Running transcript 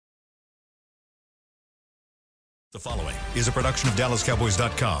The following is a production of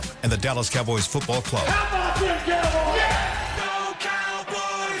DallasCowboys.com and the Dallas Cowboys Football Club. How about them Cowboys? Yeah! Go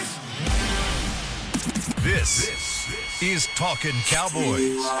Cowboys! This is Talkin'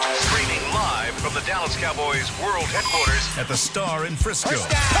 Cowboys. Streaming live from the Dallas Cowboys World Headquarters at the Star in Frisco.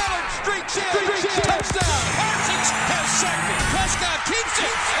 Pollard streaks in. Touchdown. Parsons has sacked it. Prescott keeps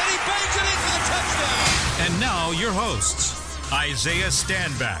it, and he bangs it in for the touchdown. And now your hosts, Isaiah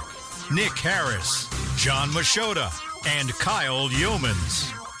Stanback, Nick Harris, John Machota, and Kyle Yeomans.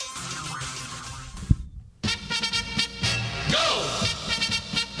 Go!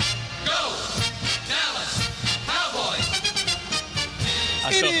 Go! Dallas Cowboys!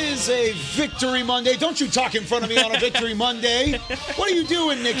 It is a Victory Monday. Don't you talk in front of me on a Victory Monday. What are you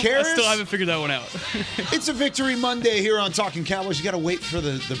doing, Nick Harris? I still haven't figured that one out. It's a Victory Monday here on Talkin' Cowboys. You got to wait for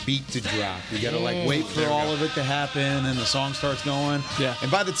the beat to drop. You got to wait for all of it to happen, and the song starts going. Yeah. And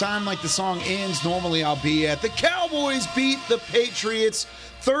by the time the song ends, normally I'll be at the Cowboys beat the Patriots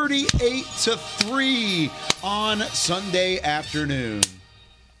 38-3 on Sunday afternoon.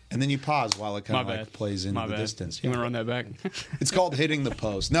 And then you pause while it kind of plays into the distance. You want to run that back? It's called hitting the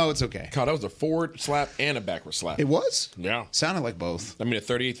post. No, it's okay. God, that was a forward slap and a backward slap. It was? Yeah. Sounded like both. I mean, a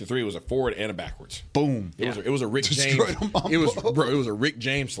 38-3 was a forward and a backwards. Boom. It was a Rick James. them on It was both. bro. It was a Rick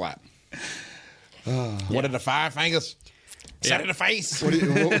James slap. What are the five fingers? Set in the face. What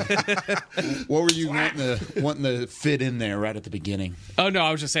were you wanting to fit in there right at the beginning? Oh, no,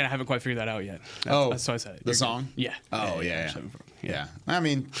 I was just saying I haven't quite figured that out yet. That's why I said it. The song? Yeah. Oh, yeah. I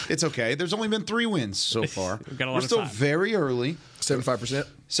mean, it's okay. There's only been 3 wins so far. We've got a lot We're of still time. very early. 75%.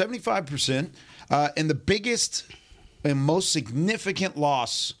 75%. And the biggest and most significant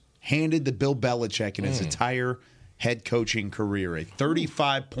loss handed to Bill Belichick in his entire head coaching career. A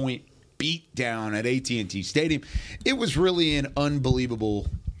 35-point beat down at AT&T Stadium. It was really an unbelievable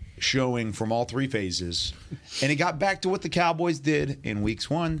showing from all 3 phases. And it got back to what the Cowboys did in weeks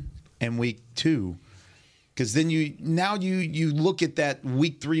 1 and week 2. Because then you look at that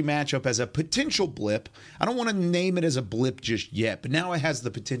week 3 matchup as a potential blip. I don't want to name it as a blip just yet, but now it has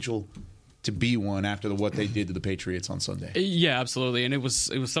the potential to be one after what they did to the Patriots on Sunday. Yeah, absolutely. And it was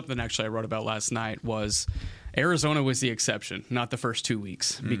something actually I wrote about last night was Arizona was the exception, not the first 2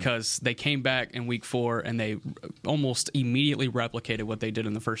 weeks, because they came back in week 4 and they almost immediately replicated what they did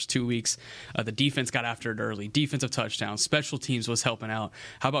in the first 2 weeks. The defense got after it early. Defensive touchdown. Special teams was helping out.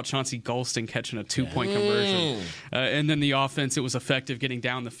 How about Chauncey Golston catching a 2-point conversion? And then the offense, it was effective getting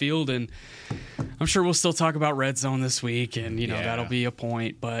down the field. And I'm sure we'll still talk about red zone this week, and, that'll be a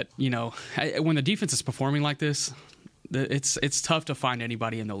point. But, when the defense is performing like this, it's tough to find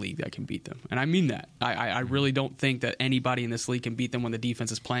anybody in the league that can beat them. And I mean that. I really don't think that anybody in this league can beat them when the defense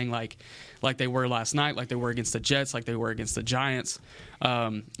is playing like they were last night, like they were against the Jets, like they were against the Giants.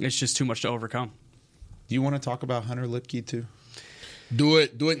 It's just too much to overcome. Do you want to talk about Hunter Lipke too? Do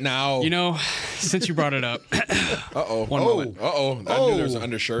it now. Since you brought it up. Uh-oh. One moment. Uh-oh. I knew there was an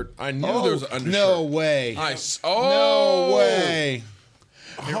undershirt. There was an undershirt. No way. No way.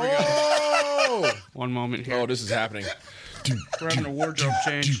 Here we go. One moment here. Oh, this is happening. We're having a wardrobe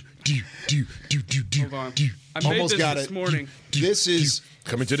change. Hold on. I made Almost this got this it. morning. This is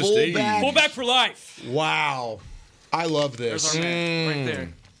Coming to the full stage. back. Full back for life. Wow. I love There's this. our man right there.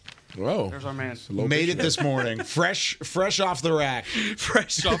 Whoa. There's our man. Made it this morning. Fresh off the rack.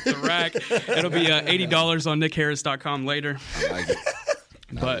 Fresh off the rack. It'll be $80 on nickharris.com later. I like it.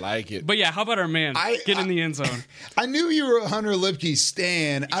 I like it. But yeah, how about our man? Get in the end zone. I knew you were a Hunter Lipke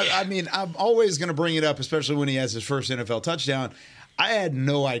stan. I mean, I'm always going to bring it up, especially when he has his first NFL touchdown. I had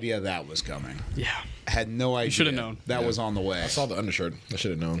no idea that was coming. Yeah. I had no idea. You should have known. That was on the way. I saw the undershirt. I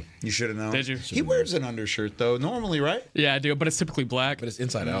should have known. You should have known. Did you? He wears an undershirt, though, normally, right? Yeah, I do, but it's typically black. But it's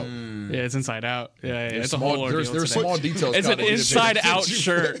inside out. Yeah, it's inside out. Yeah, it's a small- whole ordeal. there's today. small details. It's an Kyle, that you didn't inside pay out attention to.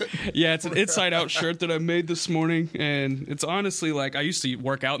 shirt. Yeah, it's an inside out shirt that I made this morning, and it's honestly like I used to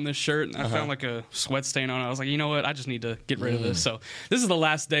work out in this shirt, and I found like a sweat stain on it. I was like, you know what? I just need to get rid of this. So this is the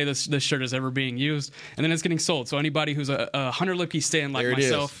last day this shirt is ever being used, and then it's getting sold. So anybody who's a Hunter Lipke stan like There it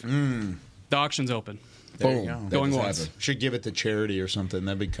is. myself, the auction's open. There you Boom. go. That Going just once. happened. Should give it to charity or something.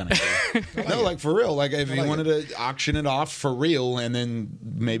 That'd be kind of cool. No, like for real. Like if you wanted to auction it off for real and then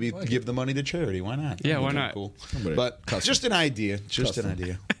maybe give the money to charity, why not? Yeah, That'd be why kinda not? Cool. Somebody But custom. just an idea. Just Custom. an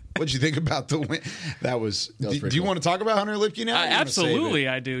idea. What'd you think about the win? That was do you cool. want to talk about Hunter Lipke now? Absolutely,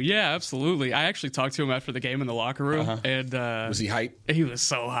 I do. Yeah, absolutely. I actually talked to him after the game in the locker room, and Was he hype? he was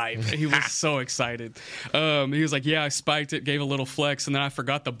so hyped. He was so excited. He was like, "Yeah, I spiked it, gave a little flex, and then I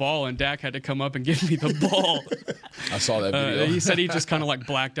forgot the ball, and Dak had to come up and give me the ball." I saw that video. He said he just kind of like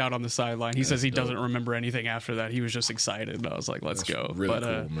blacked out on the sideline. He says he doesn't remember anything after that. He was just excited. And I was like, "Let's go!" Really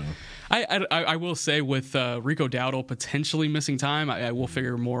cool, man. I will say with Rico Dowdle potentially missing time, I will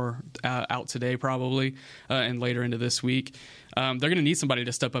figure more out today probably and later into this week. They're going to need somebody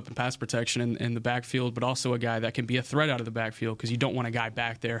to step up in pass protection in the backfield, but also a guy that can be a threat out of the backfield because you don't want a guy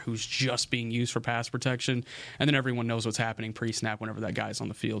back there who's just being used for pass protection, and then everyone knows what's happening pre-snap whenever that guy's on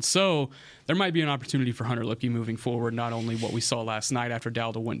the field. So there might be an opportunity for Hunter Lipke moving forward, not only what we saw last night after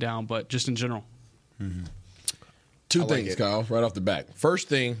Dowdle went down, but just in general. Mm-hmm. Two things, Kyle, right off the bat. First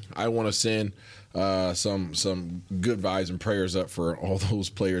thing, I want to send some good vibes and prayers up for all those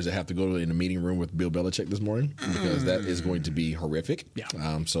players that have to go in the meeting room with Bill Belichick this morning because that is going to be horrific.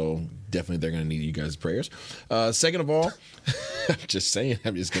 Yeah. So definitely they're going to need you guys' prayers. Second of all, just saying,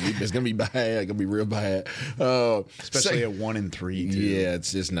 it's gonna be bad. It's gonna be real bad. Especially at 1-3. Too. Yeah,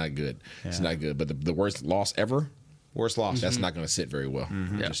 it's just not good. Yeah. It's not good. But the worst loss ever. Worst loss. That's not going to sit very well.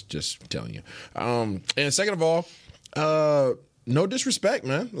 Just telling you. And second of all, no disrespect,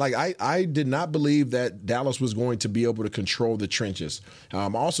 man. Like I did not believe that Dallas was going to be able to control the trenches. I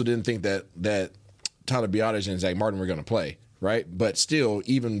also didn't think that Tyler Biotish and Zach Martin were going to play, right? But still,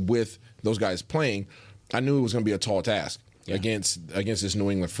 even with those guys playing, I knew it was going to be a tall task against this New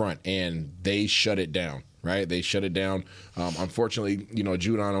England front, and they shut it down. Right? They shut it down. Unfortunately,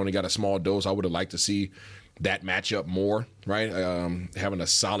 Judon only got a small dose. I would have liked to see that matchup more, right? Having a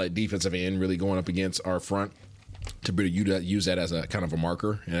solid defensive end really going up against our front to be able to use that as a kind of a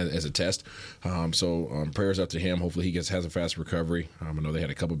marker and as a test. So prayers up to him. Hopefully he has a fast recovery. I know they had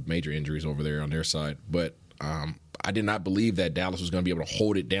a couple of major injuries over there on their side, but I did not believe that Dallas was going to be able to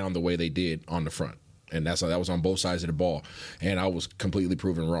hold it down the way they did on the front. And that was on both sides of the ball. And I was completely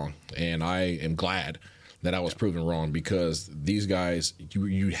proven wrong. And I am glad that I was proven wrong because these guys,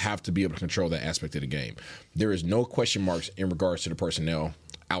 you have to be able to control that aspect of the game. There is no question marks in regards to the personnel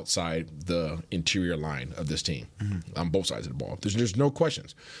outside the interior line of this team on both sides of the ball. There's no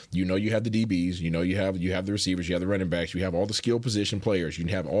questions. You have the DBs. You have the receivers. You have the running backs. You have all the skill position players. You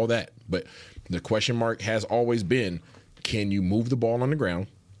have all that. But the question mark has always been, can you move the ball on the ground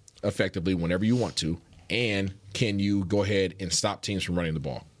effectively whenever you want to, and can you go ahead and stop teams from running the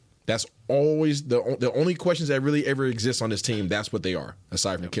ball? That's always the only questions that really ever exist on this team. That's what they are,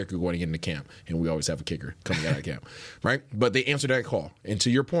 aside from the kicker going into camp, and we always have a kicker coming out of camp, right? But they answered that call, and to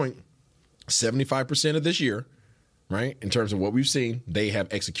your point, 75% of this year, right, in terms of what we've seen, they have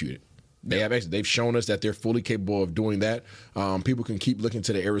executed. They've shown us that they're fully capable of doing that. People can keep looking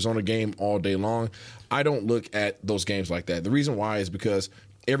to the Arizona game all day long. I don't look at those games like that. The reason why is because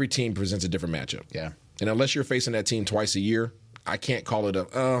every team presents a different matchup. Yeah, and unless you're facing that team twice a year, I can't call it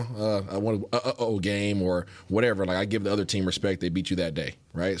a game or whatever. Like, I give the other team respect. They beat you that day,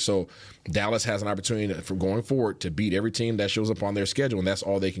 right? So Dallas has an opportunity for going forward to beat every team that shows up on their schedule, and that's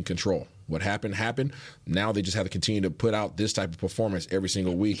all they can control. What happened. Now they just have to continue to put out this type of performance every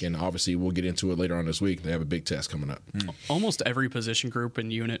single week, and obviously we'll get into it later on this week. They have a big test coming up. Almost every position group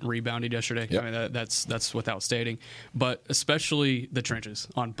and unit rebounded yesterday. Yep. I mean, that's without stating, but especially the trenches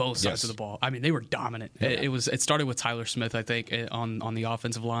on both sides of the ball. I mean, they were dominant. Yeah. It started with Tyler Smith, I think, on the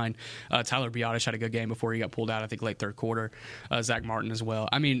offensive line. Tyler Biotish had a good game before he got pulled out, I think, late third quarter. Zach Martin as well.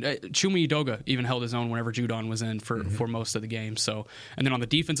 I mean, Chuma Edoga even held his own whenever Judon was in for most of the game. So, and then on the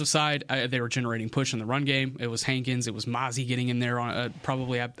defensive side, they were generating push in the run game. It was Hankins. It was Mozzie getting in there on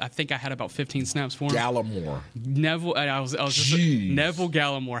probably. I think I had about 15 snaps for him. Gallimore. Neville. I was just Neville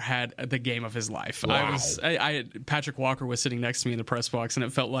Gallimore had the game of his life. Wow. Patrick Walker was sitting next to me in the press box, and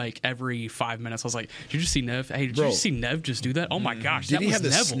it felt like every 5 minutes I was like, "Did you just see Nev? Hey, did you just see Nev just do that? Oh my gosh! Did he have the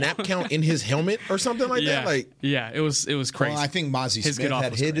Neville. snap count in his helmet or something like that? Like, yeah, it was crazy. Well, I think Mozzie Smith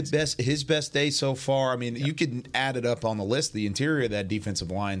had his best day so far. I mean, you could add it up on the list. The interior of that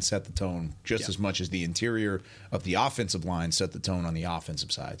defensive line set the tone just as much as the interior of the offensive line set the tone on the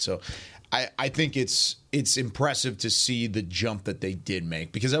offensive side. So I think it's impressive to see the jump that they did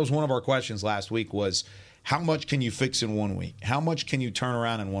make, because that was one of our questions last week was, how much can you fix in 1 week? How much can you turn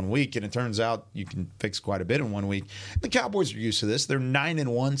around in 1 week? And it turns out you can fix quite a bit in 1 week. The Cowboys are used to this. They're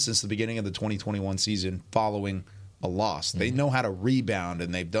 9-1 since the beginning of the 2021 season following a loss. They know how to rebound,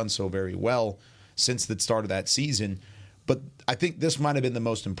 and they've done so very well since the start of that season. But I think this might have been the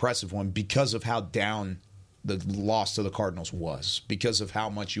most impressive one because of how down the loss to the Cardinals was, because of how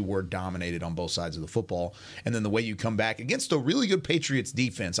much you were dominated on both sides of the football. And then the way you come back against a really good Patriots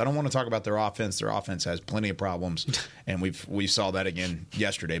defense. I don't want to talk about their offense. Their offense has plenty of problems, and we saw that again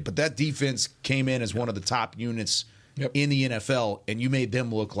yesterday. But that defense came in as one of the top units in the NFL, and you made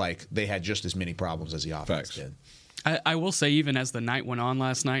them look like they had just as many problems as the offense did. I will say, even as the night went on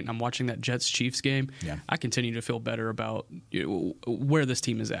last night, and I'm watching that Jets-Chiefs game, Yeah. I continue to feel better about where this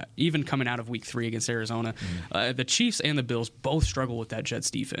team is at. Even coming out of Week 3 against Arizona, the Chiefs and the Bills both struggle with that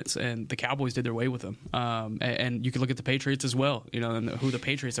Jets defense, and the Cowboys did their way with them. And you can look at the Patriots as well, and who the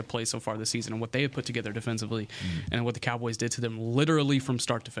Patriots have played so far this season and what they have put together defensively, and what the Cowboys did to them literally from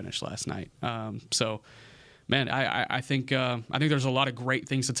start to finish last night. Man, I think there's a lot of great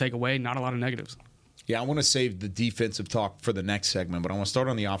things to take away, not a lot of negatives. Yeah, I want to save the defensive talk for the next segment, but I want to start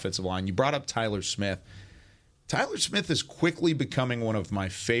on the offensive line. You brought up Tyler Smith. Tyler Smith is quickly becoming one of my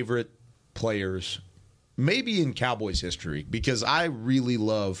favorite players, maybe in Cowboys history, because I really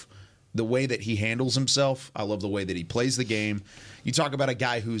love the way that he handles himself. I love the way that he plays the game. You talk about a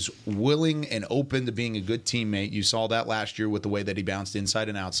guy who's willing and open to being a good teammate. You saw that last year with the way that he bounced inside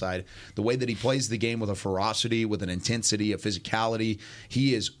and outside, the way that he plays the game with a ferocity, with an intensity, a physicality.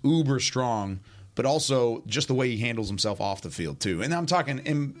 He is uber strong, but also just the way he handles himself off the field, too. And I'm talking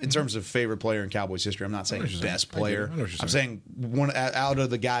in terms of favorite player in Cowboys history. I'm not saying best player. I'm saying one out of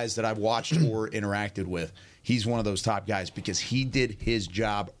the guys that I've watched or interacted with, he's one of those top guys because he did his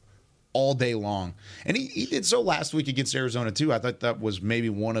job all day long. And he did so last week against Arizona, too. I thought that was maybe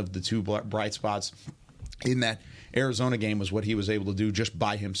one of the two bright spots in that Arizona game, was what he was able to do just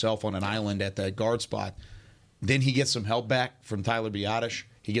by himself on an island at that guard spot. Then he gets some help back from Tyler Biadasz.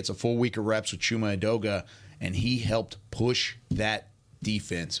 He gets a full week of reps with Chuma Edoga, and he helped push that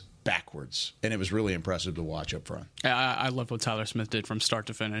defense backwards. And it was really impressive to watch up front. I love what Tyler Smith did from start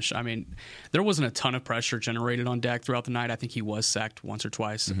to finish. I mean, there wasn't a ton of pressure generated on Dak throughout the night. I think he was sacked once or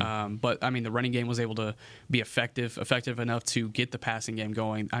twice. But, I mean, the running game was able to be effective enough to get the passing game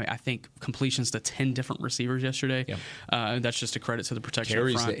going. I think completions to 10 different receivers yesterday. And that's just a credit to the protection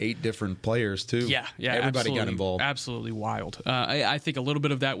Carries up front. to 8 different players, too. Yeah, Everybody got involved. Absolutely wild. I think a little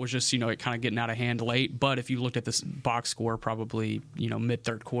bit of that was just, it kind of getting out of hand late. But if you looked at this box score, probably,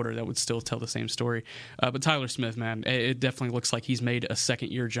 mid-third quarter, that would still tell the same story. But Tyler Smith, man, it definitely looks like he's made a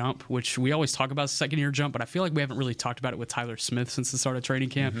second-year jump, which we always talk about second-year jump, but I feel like we haven't really talked about it with Tyler Smith since the start of training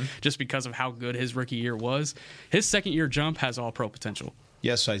camp, just because of how good his rookie year was. His second-year jump has all-pro potential.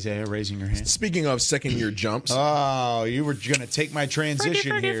 Yes, Isaiah, raising your hand. Speaking of second-year jumps. Oh, you were going to take my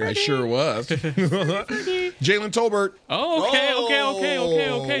transition here. I sure was. Jalen Tolbert. Oh,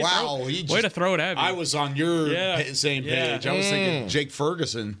 okay. Wow. Way to throw it at me. I was on your same page. I was thinking Jake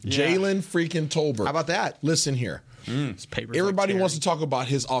Ferguson. Jalen freaking Tolbert. How about that? Listen here. Everybody wants to talk about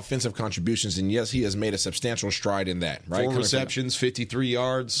his offensive contributions, and yes, he has made a substantial stride in that. Right, 4 receptions, 53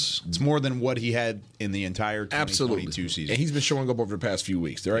 yards. It's more than what he had in the entire 2022 season. And he's been showing up over the past few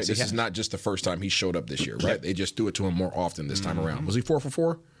weeks. Right, this is not just the first time he showed up this year. Right, they just threw it to him more often this time around. Was he 4 for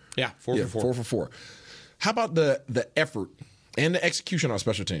 4? Yeah, 4 for 4. How about the effort and the execution on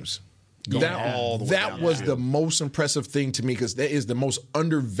special teams? That was the most impressive thing to me, because that is the most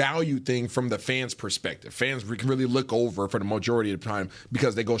undervalued thing from the fans' perspective. Fans really look over for the majority of the time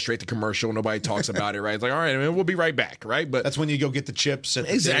because they go straight to commercial. Nobody talks about it, right? It's like, all right, we'll be right back, right? But that's when you go get the chips at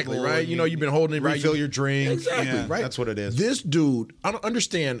the table, right? You've been holding it, right? Refill your drink. Exactly, right? That's what it is. This dude, I don't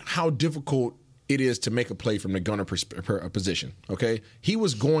understand how difficult it is to make a play from the gunner position, okay? He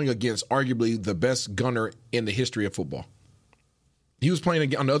was going against arguably the best gunner in the history of football. He was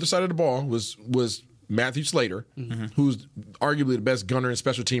playing on the other side of the ball was Matthew Slater, who's arguably the best gunner and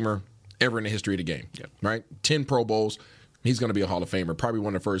special teamer ever in the history of the game. Right? 10 Pro Bowls. He's going to be a Hall of Famer, probably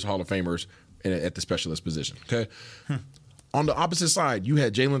one of the first Hall of Famers at the specialist position. Okay. On the opposite side, you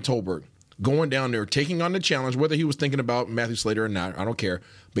had Jalen Tolbert going down there, taking on the challenge, whether he was thinking about Matthew Slater or not, I don't care.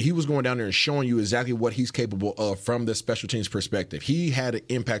 But he was going down there and showing you exactly what he's capable of from the special teams perspective. He had an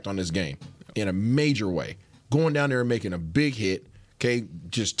impact on this game in a major way. Going down there and making a big hit. Okay,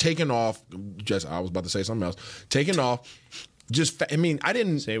 just taking off. I was about to say something else. Taking off. I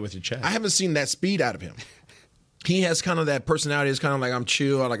didn't say it with your chest. I haven't seen that speed out of him. He has kind of that personality. It's kind of like, I'm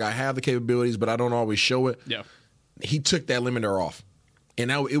chill. Like, I have the capabilities, but I don't always show it. Yeah. He took that limiter off.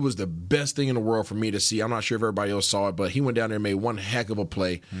 And it was the best thing in the world for me to see. I'm not sure if everybody else saw it, but he went down there and made one heck of a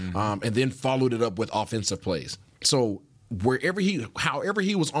play, and then followed it up with offensive plays. So however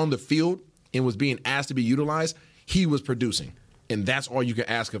he was on the field and was being asked to be utilized, he was producing. And that's all you can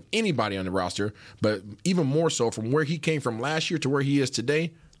ask of anybody on the roster. But even more so, from where he came from last year to where he is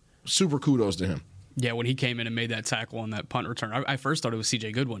today, super kudos to him. Yeah, when he came in and made that tackle on that punt return, I first thought it was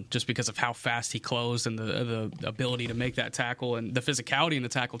C.J. Goodwin just because of how fast he closed and the ability to make that tackle and the physicality in the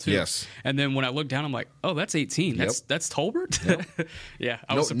tackle too. Yes. And then when I looked down, I'm like, oh, that's 18. That's Tolbert. Yep. Yeah,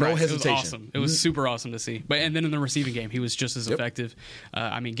 I was surprised. No hesitation. It was awesome. It was super awesome to see. And then in the receiving game, he was just as effective.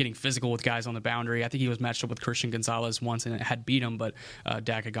 I mean, getting physical with guys on the boundary. I think he was matched up with Christian Gonzalez once and had beat him, but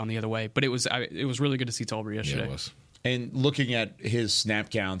Dak had gone the other way. But it was really good to see Tolbert yesterday. Yeah, it was. And looking at his snap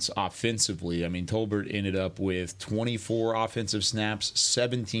counts offensively, I mean, Tolbert ended up with 24 offensive snaps,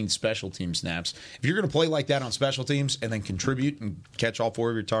 17 special team snaps. If you're going to play like that on special teams and then contribute and catch all 4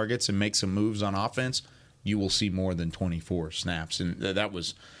 of your targets and make some moves on offense, you will see more than 24 snaps. And that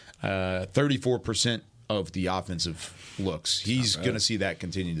was 34% of the offensive looks. He's going to see that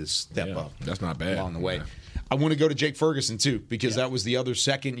continue to step up. That's not bad along the way. Yeah. I want to go to Jake Ferguson, too, because that was the other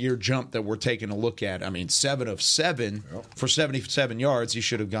second-year jump that we're taking a look at. I mean, 7 of 7 for 77 yards. He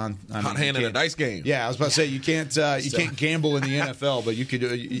should have gone. Hot hand in a dice game. Yeah, I was about to say, you can't gamble in the NFL, but you could.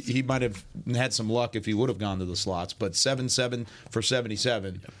 He might have had some luck if he would have gone to the slots. But 7 for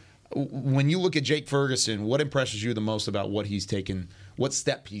 77. When you look at Jake Ferguson, what impresses you the most about what he's taken? What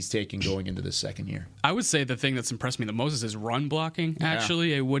step he's taken going into this second year? I would say the thing that's impressed me the most is his run blocking.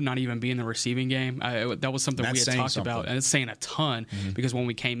 Actually, it would not even be in the receiving game. That was something we had talked about, and it's saying a ton because when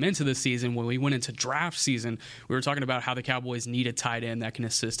we came into the season, when we went into draft season, we were talking about how the Cowboys need a tight end that can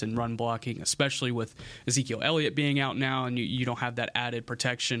assist in run blocking, especially with Ezekiel Elliott being out now, and you don't have that added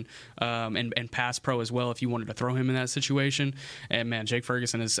protection and pass pro as well if you wanted to throw him in that situation. And man, Jake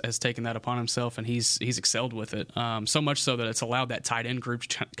Ferguson has taken that upon himself, and he's excelled with it. So much so that it's allowed that tight end group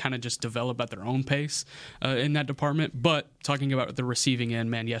to kind of just develop at their own pace in that department. But talking about the receiving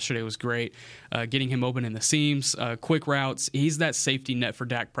end, man, yesterday was great. Getting him open in the seams, quick routes. He's that safety net for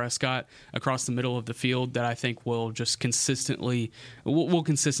Dak Prescott across the middle of the field that I think will just consistently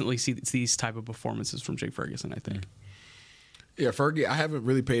see these type of performances from Jake Ferguson, I think. Yeah, Fergie, I haven't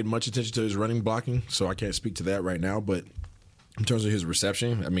really paid much attention to his running blocking, so I can't speak to that right now, but in terms of his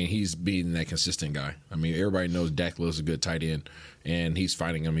reception, I mean, he's being that consistent guy. I mean, everybody knows Dak Lewis is a good tight end, and he's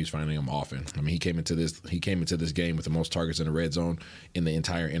finding him. He's finding him often. I mean, he came into this game with the most targets in the red zone in the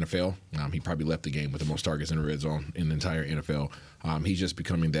entire NFL. He probably left the game with the most targets in the red zone in the entire NFL. He's just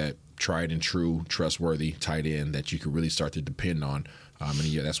becoming that tried and true, trustworthy tight end that you could really start to depend on. And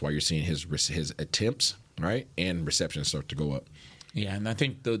that's why you're seeing his attempts, right, and receptions start to go up. Yeah, and I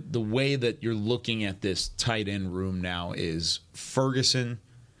think the way that you're looking at this tight end room now is Ferguson,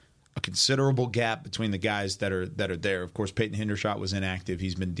 a considerable gap between the guys that are there. Of course, Peyton Hendershot was inactive.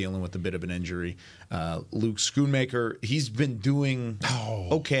 He's been dealing with a bit of an injury. Luke Schoonmaker, he's been doing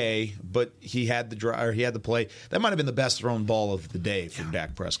okay, but he had the play. That might have been the best thrown ball of the day for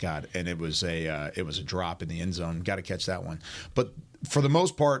Dak Prescott, and it was a drop in the end zone. Got to catch that one. But for the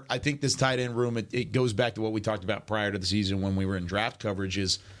most part, I think this tight end room, it goes back to what we talked about prior to the season when we were in draft coverage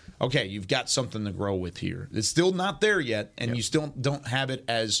is, okay, you've got something to grow with here. It's still not there yet, and you still don't have it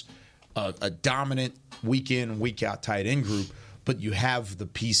as a dominant week in, week out tight end group, but you have the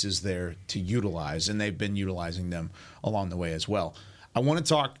pieces there to utilize, and they've been utilizing them along the way as well. I want to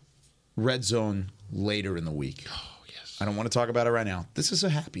talk red zone later in the week. I don't want to talk about it right now. This is a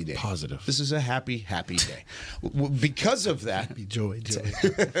happy day. Positive. This is a happy day. Because of that, happy joy.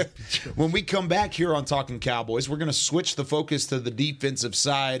 When we come back here on Talking Cowboys, we're going to switch the focus to the defensive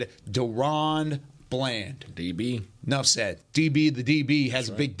side. DaRon Bland. DB. Enough said. The DB has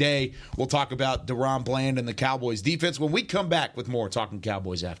a big day. We'll talk about DaRon Bland and the Cowboys defense when we come back with more Talking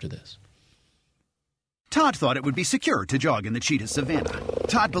Cowboys after this. Todd thought it would be secure to jog in the cheetah savanna.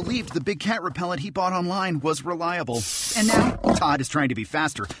 Todd believed the big cat repellent he bought online was reliable. And now, Todd is trying to be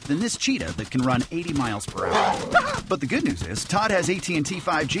faster than this cheetah that can run 80 miles per hour. But the good news is, Todd has AT&T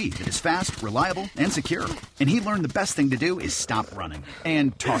 5G that is fast, reliable, and secure. And he learned the best thing to do is stop running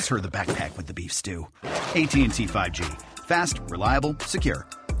and toss her the backpack with the beef stew. AT&T 5G. Fast, reliable, secure.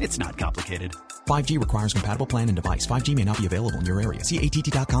 It's not complicated. 5G requires compatible plan and device. 5G may not be available in your area. See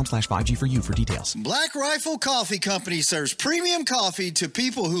att.com/5G for you for details. Black Rifle Coffee Company serves premium coffee to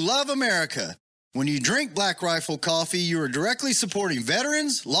people who love America. When you drink Black Rifle coffee, you are directly supporting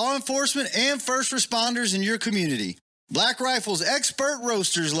veterans, law enforcement, and first responders in your community. Black Rifle's expert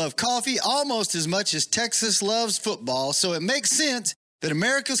roasters love coffee almost as much as Texas loves football, so it makes sense that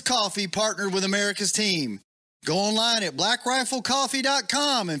America's Coffee partnered with America's team. Go online at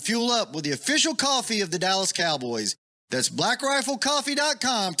blackriflecoffee.com and fuel up with the official coffee of the Dallas Cowboys. That's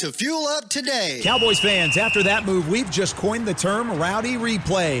blackriflecoffee.com to fuel up today. Cowboys fans, after that move, we've just coined the term Rowdy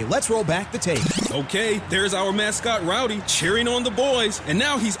Replay. Let's roll back the tape. Okay, there's our mascot Rowdy cheering on the boys, and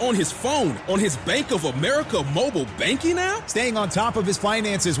now he's on his phone on his Bank of America mobile banking app? Staying on top of his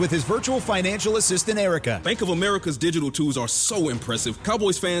finances with his virtual financial assistant, Erica. Bank of America's digital tools are so impressive.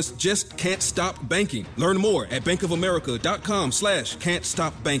 Cowboys fans just can't stop banking. Learn more at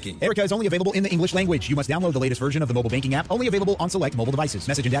bankofamerica.com/can't-stop-banking. Erica is only available in the English language. You must download the latest version of the mobile banking app, only available on select mobile devices.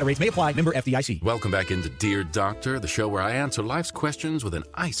 Message and data rates may apply. Member FDIC. Welcome back into Dear Doctor, the show where I answer life's questions with an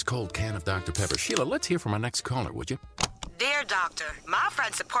ice-cold can of Dr. Pepper. Sheila, let's hear from our next caller, would you? Dear Doctor, my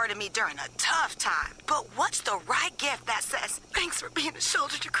friend supported me during a tough time, but what's the right gift that says, thanks for being a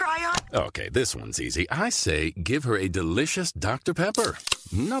shoulder to cry on? Okay, this one's easy. I say give her a delicious Dr. Pepper.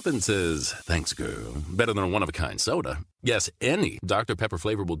 Nothing says, thanks, girl, better than a one-of-a-kind soda. Yes, any Dr. Pepper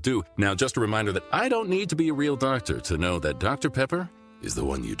flavor will do. Now, just a reminder that I don't need to be a real doctor to know that Dr. Pepper is the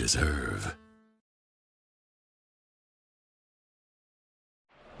one you deserve.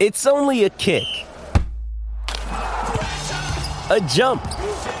 It's only a kick, a jump,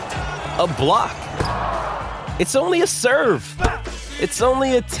 a block. It's only a serve. It's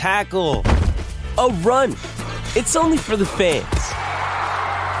only a tackle, a run. It's only for the fans.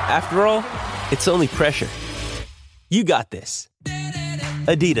 After all, it's only pressure. You got this.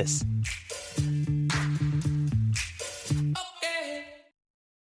 Adidas.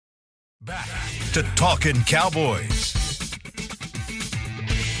 Back to Talkin' Cowboys.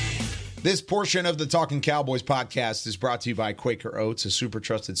 This portion of the Talkin' Cowboys podcast is brought to you by Quaker Oats, a super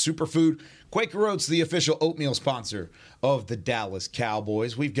trusted superfood. Quaker Oats, the official oatmeal sponsor of the Dallas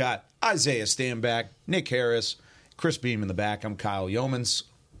Cowboys. We've got Isaiah Stanback, Nick Harris, Chris Beam in the back. I'm Kyle Yeomans.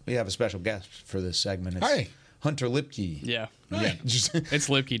 We have a special guest for this segment. It's Hi. Hunter Lipke. Yeah. Yeah. It's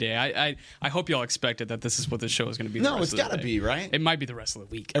Lipke Day. I hope y'all expected that this is what the show is going to be. No, it's got to be, right? It might be the rest of the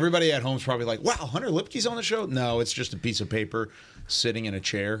week. Everybody at home's probably like, wow, Hunter Lipke's on the show? No, it's just a piece of paper sitting in a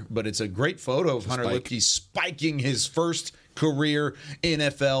chair. But it's a great photo of Hunter Lipke spiking his first career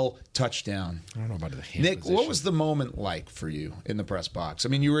NFL touchdown. I don't know about the hand Nick, position. what was the moment like for you in the press box? I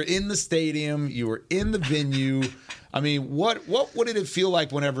mean, you were in the stadium, you were in the venue. I mean, what did it feel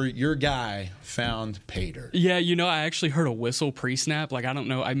like whenever your guy found pay dirt? Yeah, I actually heard a whistle pre-snap. Like, I don't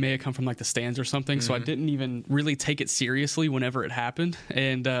know, I may have come from like the stands or something, so I didn't even really take it seriously whenever it happened.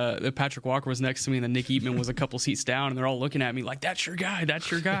 And Patrick Walker was next to me, and then Nick Eatman was a couple seats down, and they're all looking at me like, "That's your guy, that's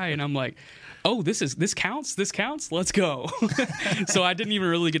your guy." And I'm like, "Oh, this counts, let's go." So I didn't even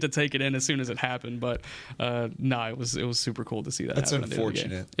really get to take it in as soon as it happened, but no, it was super cool to see that. That's happen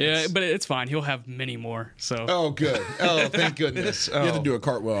unfortunate. Yeah, but it's fine. He'll have many more. So. Oh, good. Oh, thank goodness. You have to do a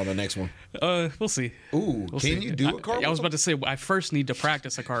cartwheel on the next one. We'll see. Ooh, can you do a cartwheel? I was about to say I first need to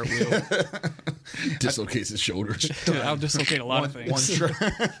practice a cartwheel. Dislocates his shoulders. I'll dislocate a lot of things.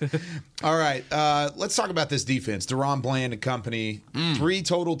 All right, let's talk about this defense. Deron Bland and company, 3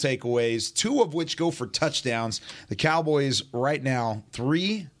 total takeaways, 2 of which go for touchdowns. The Cowboys right now,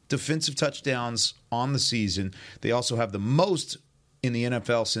 3 defensive touchdowns on the season. They also have the most in the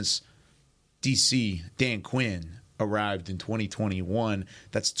NFL since DC Dan Quinn arrived in 2021.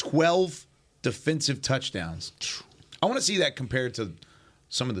 That's 12 defensive touchdowns. I want to see that compared to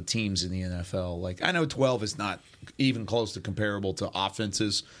some of the teams in the NFL. Like, I know 12 is not even close to comparable to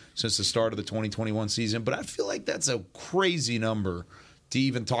offenses since the start of the 2021 season, but I feel like that's a crazy number to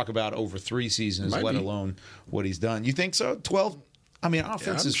even talk about over 3 seasons, let alone what he's done. You think so? 12? I mean,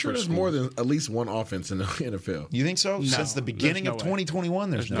 offense is sure there's more than at least one offense in the NFL. You think so? No, Since the beginning of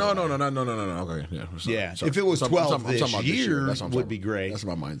 2021, there's no. Okay, yeah. Yeah, Sorry. if it was 12 this year, That's what I'm would talking be great. That's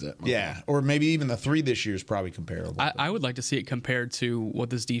my mindset. Yeah, or maybe even the 3 this year is probably comparable. I would like to see it compared to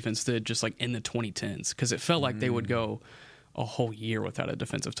what this defense did just like in the 2010s, because it felt like they would go a whole year without a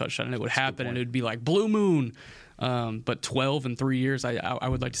defensive touchdown, and it would happen, and it would be like blue moon. But 12 in 3 years, I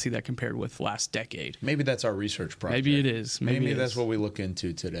would like to see that compared with last decade. Maybe that's our research project. Maybe it is. Maybe that's what we look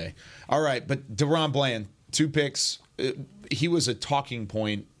into today. All right, but Deron Bland, 2 picks. He was a talking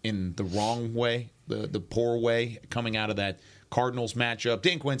point in the wrong way, the poor way, coming out of that Cardinals matchup.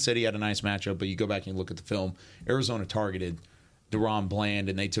 Dan Quinn said he had a nice matchup, but you go back and look at the film, Arizona targeted Deron Bland,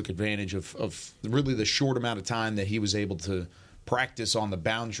 and they took advantage of really the short amount of time that he was able to practice on the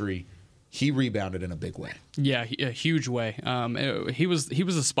boundary. He rebounded in a big way. Yeah, a huge way. He was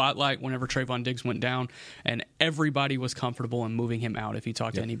a spotlight whenever Trayvon Diggs went down, and everybody was comfortable in moving him out if you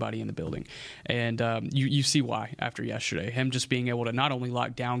talk to anybody in the building. And you see why after yesterday. Him just being able to not only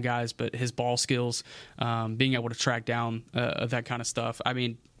lock down guys, but his ball skills, being able to track down that kind of stuff. I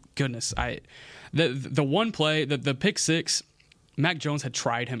mean, goodness. The one play, the pick six, Mac Jones had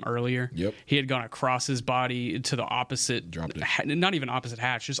tried him earlier. Yep. He had gone across his body to the opposite, not even opposite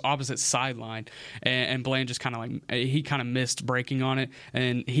hatch, just opposite sideline. And Bland just kind of like, he kind of missed breaking on it.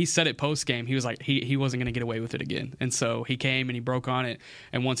 And he said it post game. He was like, he wasn't going to get away with it again. And so he came and he broke on it.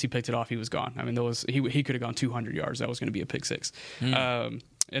 And once he picked it off, he was gone. I mean, he could have gone 200 yards. That was going to be a pick six.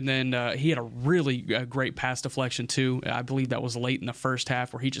 And then he had a really great pass deflection, too. I believe that was late in the first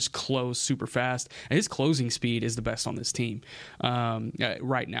half where he just closed super fast. And his closing speed is the best on this team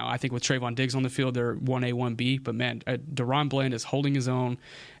right now. I think with Trayvon Diggs on the field, they're 1A, 1B. But, man, DaRon Bland is holding his own.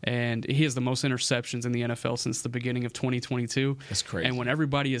 And he has the most interceptions in the NFL since the beginning of 2022. That's crazy. And when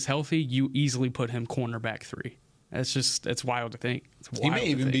everybody is healthy, you easily put him cornerback 3. It's wild to think. He may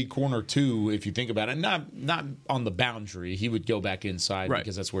even be corner 2 if you think about it. Not on the boundary. He would go back inside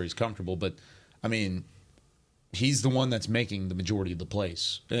because that's where he's comfortable. But, I mean, he's the one that's making the majority of the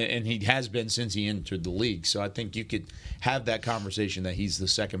plays. And he has been since he entered the league. So I think you could have that conversation that he's the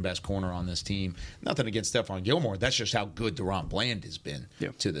second best corner on this team. Nothing against Stephon Gilmore. That's just how good DaRon Bland has been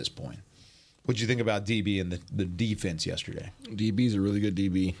to this point. What did you think about DB and the defense yesterday? DB's a really good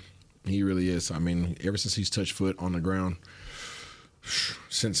DB. He really is. I mean, ever since he's touched foot on the ground,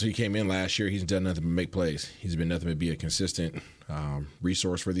 since he came in last year, he's done nothing but make plays. He's been nothing but be a consistent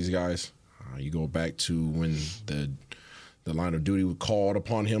resource for these guys. You go back to when the line of duty was called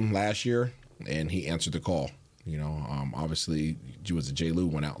upon him last year, and he answered the call. You know, obviously, Jay Lou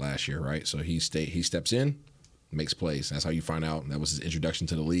went out last year, right? So he steps in, makes plays. That's how you find out. That was his introduction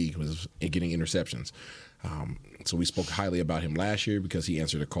to the league, was getting interceptions. So we spoke highly about him last year because he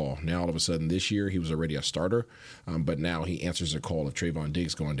answered a call. Now, all of a sudden, this year, he was already a starter, but now he answers a call of Trayvon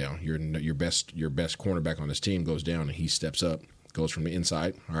Diggs going down. Your best cornerback on this team goes down, and he steps up, goes from the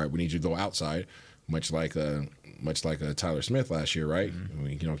inside. All right, we need you to go outside, much like Tyler Smith last year, right?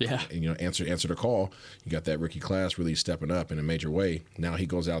 Answer the call. You got that rookie class really stepping up in a major way. Now he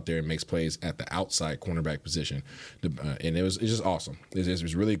goes out there and makes plays at the outside cornerback position, and it's just awesome. It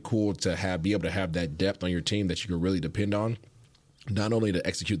was really cool to be able to have that depth on your team that you can really depend on, not only to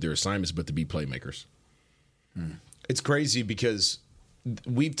execute their assignments but to be playmakers. It's crazy because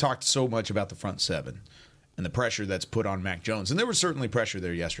we've talked so much about the front seven and the pressure that's put on Mac Jones. And there was certainly pressure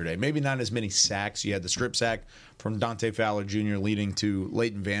there yesterday. Maybe not as many sacks. You had the strip sack from Dante Fowler Jr. leading to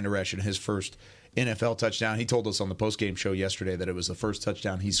Leighton Vander Esch and his first NFL touchdown. He told us on the postgame show yesterday that it was the first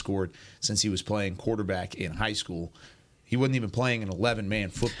touchdown he scored since he was playing quarterback in high school. He wasn't even playing an 11-man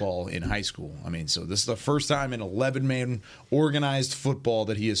football in high school. I mean, so this is the first time in 11-man organized football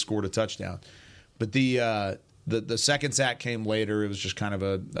that he has scored a touchdown. But the second sack came later. It was just kind of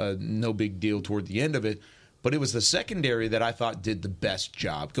a no big deal toward the end of it. But it was the secondary that I thought did the best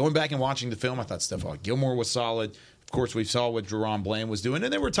job. Going back and watching the film, I thought Stephon Gilmore was solid. Of course, we saw what DaRon Bland was doing.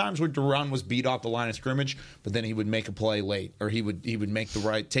 And there were times where DaRon was beat off the line of scrimmage, but then he would make a play late. Or he would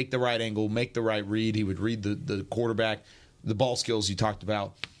take the right angle, make the right read. He would read the quarterback, the ball skills you talked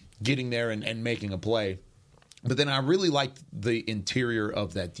about, getting there and making a play. But then I really liked the interior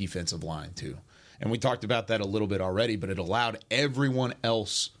of that defensive line, too. And we talked about that a little bit already, but it allowed everyone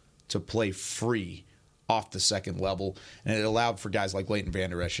else to play free off the second level, and it allowed for guys like Leighton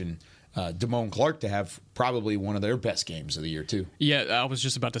Vander Esch and Damone Clark to have probably one of their best games of the year, too. Yeah, I was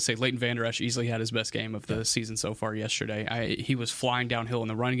just about to say Leighton Vander Esch easily had his best game of the season so far yesterday. He was flying downhill in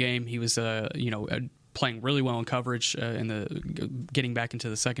the run game. He was, playing really well in coverage getting back into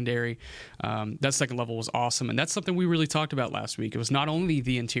the secondary. That second level was awesome, and that's something we really talked about last week. It was not only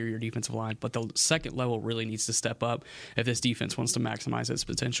the interior defensive line, but the second level really needs to step up if this defense wants to maximize its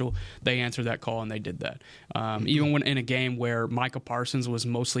potential. They answered that call, and they did that. Even when in a game where Micah Parsons was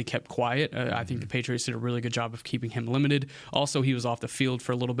mostly kept quiet, I think the Patriots did a really good job of keeping him limited. Also, he was off the field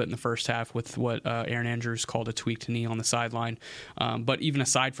for a little bit in the first half with what Aaron Andrews called a tweaked knee on the sideline. But even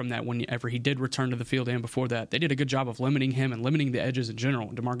aside from that, whenever he did return to the field and before that, they did a good job of limiting him and limiting the edges in general.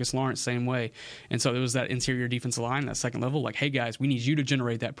 DeMarcus Lawrence, same way. And so there was that interior defensive line, that second level, like, hey, guys, we need you to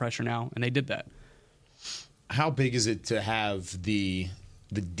generate that pressure now. And they did that. How big is it to have the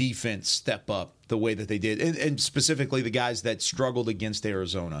defense step up the way that they did, and specifically the guys that struggled against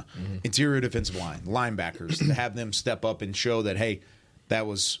Arizona? Interior defensive line, linebackers, to have them step up and show that, hey, that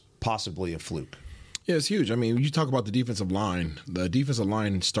was possibly a fluke. Yeah, it's huge. I mean, when you talk about the defensive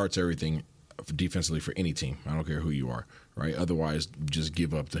line starts everything defensively for any team. I don't care who you are, right? Otherwise, just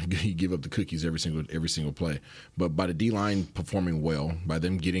give up the cookies every single play. But by the D-line performing well, by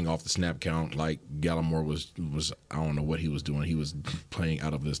them getting off the snap count, like Gallimore was I don't know what he was doing. He was playing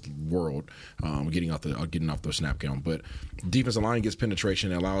out of this world, getting off the snap count. But defensive line gets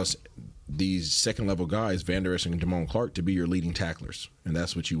penetration and allows these second-level guys, Vander Esch and Damone Clark, to be your leading tacklers. And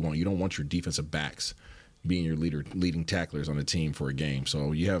that's what you want. You don't want your defensive backs being your leading tacklers on the team for a game.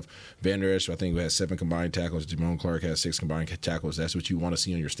 So you have Van Der Esch, I think, who has 7 combined tackles. Jamon Clark has 6 combined tackles. That's what you want to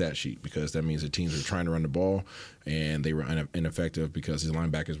see on your stat sheet, because that means the teams are trying to run the ball and they were ineffective because his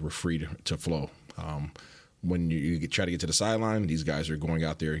linebackers were free to flow. When you try to get to the sideline, these guys are going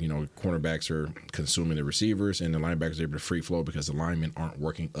out there, cornerbacks are consuming the receivers and the linebackers are able to free flow because the linemen aren't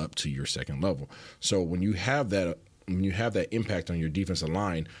working up to your second level. So when you have that impact on your defensive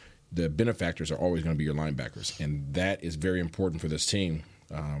line, the benefactors are always going to be your linebackers. And that is very important for this team.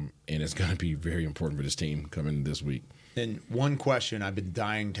 And it's going to be very important for this team coming this week. And one question I've been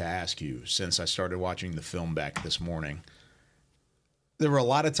dying to ask you since I started watching the film back this morning. There were a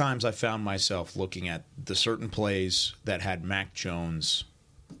lot of times I found myself looking at the certain plays that had Mac Jones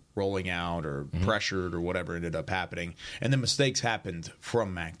rolling out or pressured or whatever ended up happening, and the mistakes happened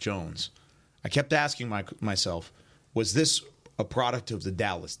from Mac Jones. I kept asking myself, was this a product of the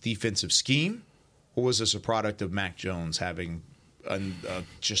Dallas defensive scheme, or was this a product of Mac Jones having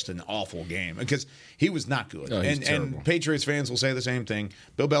just an awful game? Because he was not good. And Patriots fans will say the same thing.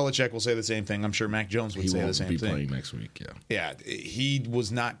 Bill Belichick will say the same thing. I'm sure Mac Jones would say the same thing. He won't be playing next week, Yeah, he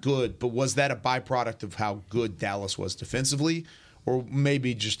was not good. But was that a byproduct of how good Dallas was defensively, or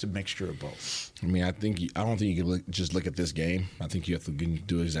maybe just a mixture of both? I mean, I don't think you can just look at this game. I think you have to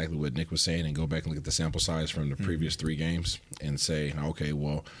do exactly what Nick was saying and go back and look at the sample size from the previous 3 games and say, okay,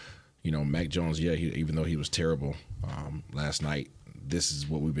 well, Mac Jones, even though he was terrible last night, this is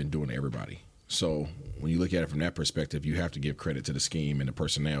what we've been doing to everybody. So when you look at it from that perspective, you have to give credit to the scheme and the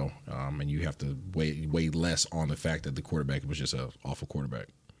personnel, and you have to weigh less on the fact that the quarterback was just an awful quarterback.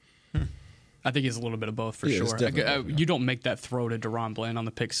 I think he's a little bit of both for sure. You don't make that throw to Deron Bland on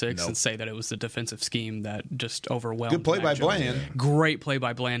the pick 6 and say that it was the defensive scheme that just overwhelmed. Good play by Bland. Great play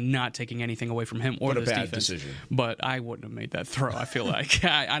by Bland, not taking anything away from him or this defense. Decision. But I wouldn't have made that throw. I feel like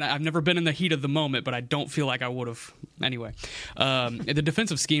I've never been in the heat of the moment, but I don't feel like I would have. Anyway, the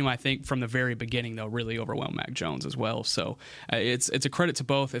defensive scheme, I think, from the very beginning though, really overwhelmed Mac Jones as well. So it's a credit to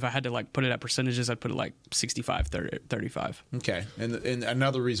both. If I had to put it at percentages, I'd put it 65-35. Okay, and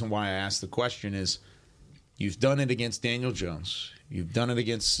another reason why I asked the question is you've done it against Daniel Jones. You've done it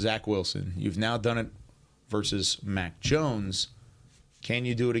against Zach Wilson. You've now done it versus Mac Jones. Can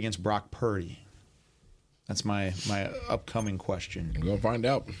you do it against Brock Purdy? That's my upcoming question. We're going to find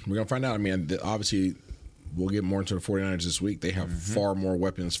out. I mean, obviously, we'll get more into the 49ers this week. They have far more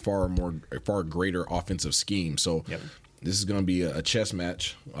weapons, far greater offensive scheme. So this is going to be a chess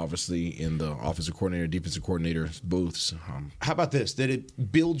match, obviously, in the offensive coordinator, defensive coordinator booths. How about this? Did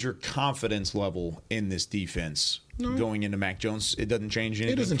it build your confidence level in this defense going into Mac Jones? It doesn't change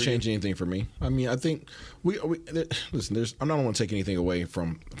anything. It doesn't change anything for me. I mean, I think listen. I'm not going to take anything away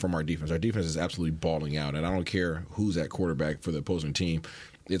from our defense. Our defense is absolutely balling out, and I don't care who's at quarterback for the opposing team.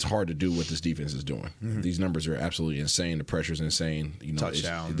 It's hard to do what this defense is doing. These numbers are absolutely insane. The pressure's insane.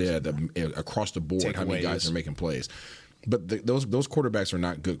 Touchdowns. Across the board, how many guys are making plays. But those quarterbacks are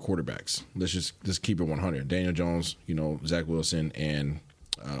not good quarterbacks. Let's just keep it 100. Daniel Jones, Zach Wilson, and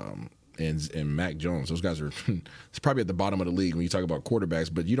Mac Jones. Those guys are it's probably at the bottom of the league when you talk about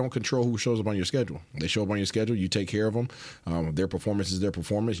quarterbacks. But you don't control who shows up on your schedule. They show up on your schedule. You take care of them. Their performance is their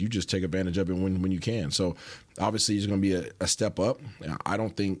performance. You just take advantage of it when you can. So obviously, it's going to be a step up.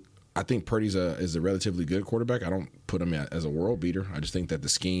 I think Purdy's is a relatively good quarterback. I don't put him as a world beater. I just think that the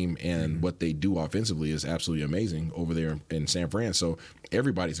scheme and what they do offensively is absolutely amazing over there in San Fran. So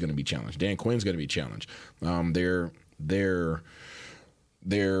everybody's going to be challenged. Dan Quinn's going to be challenged.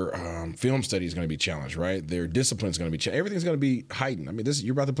 Their film study is going to be challenged, right? Their discipline is going to be challenged. Everything's going to be heightened. I mean,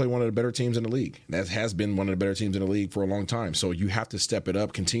 you're about to play one of the better teams in the league. That has been one of the better teams in the league for a long time. So you have to step it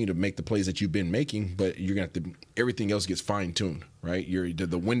up, continue to make the plays that you've been making, but you're going to have to. Everything else gets fine-tuned, right?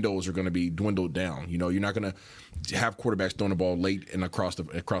 The windows are going to be dwindled down. You're not going to have quarterbacks throwing the ball late and across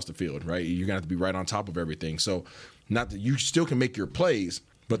the field, right? You're going to have to be right on top of everything. So not that you still can make your plays,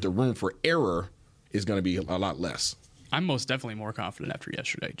 but the room for error is going to be a lot less. I'm most definitely more confident after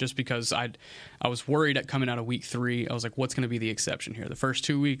yesterday, just because I was worried at coming out of week 3. I was like, what's going to be the exception here, the first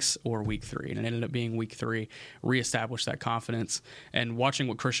 2 weeks or week 3? And it ended up being week 3, reestablished that confidence. And watching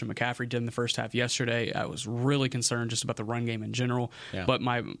what Christian McCaffrey did in the first half yesterday, I was really concerned just about the run game in general. Yeah. But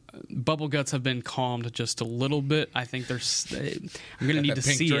my bubble guts have been calmed just a little bit. I think I'm going to need to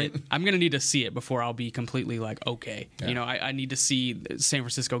see it. I'm going to need to see it before I'll be completely okay. Yeah. I need to see San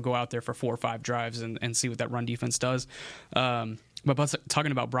Francisco go out there for 4 or 5 drives and see what that run defense does. But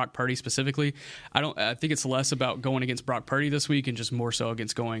talking about Brock Purdy specifically, I think it's less about going against Brock Purdy this week and just more so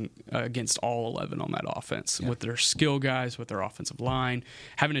against going against all 11 on that offense with their skill guys, with their offensive line,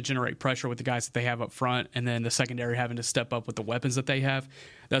 having to generate pressure with the guys that they have up front, and then the secondary having to step up with the weapons that they have.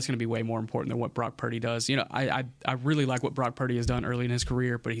 That's going to be way more important than what Brock Purdy does. You know, I really like what Brock Purdy has done early in his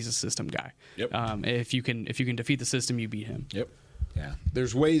career, but he's a system guy. Yep. If you can defeat the system, you beat him. Yep. Yeah,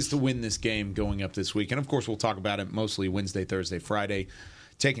 there's ways to win this game going up this week. And, of course, we'll talk about it mostly Wednesday, Thursday, Friday,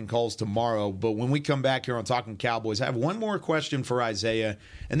 taking calls tomorrow. But when we come back here on Talking Cowboys, I have one more question for Isaiah,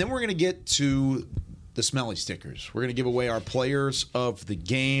 and then we're going to get to the smelly stickers. We're going to give away our players of the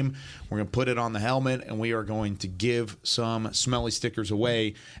game. We're going to put it on the helmet, and we are going to give some smelly stickers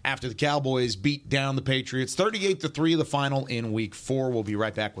away after the Cowboys beat down the Patriots 38-3, the final in Week 4. We'll be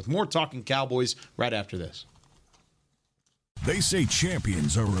right back with more Talking Cowboys right after this. They say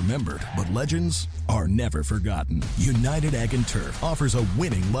champions are remembered, but legends are never forgotten. United Ag & Turf offers a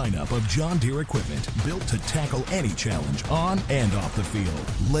winning lineup of John Deere equipment built to tackle any challenge on and off the field.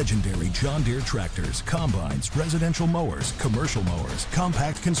 Legendary John Deere tractors, combines, residential mowers, commercial mowers,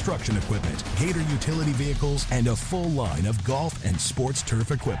 compact construction equipment, Gator utility vehicles, and a full line of golf and sports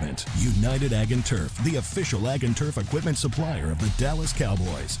turf equipment. United Ag & Turf, the official Ag & Turf equipment supplier of the Dallas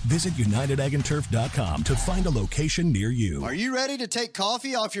Cowboys. Visit UnitedAgAndTurf.com to find a location near you. Are you ready to take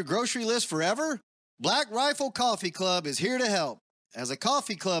coffee off your grocery list forever? Black Rifle Coffee Club is here to help. As a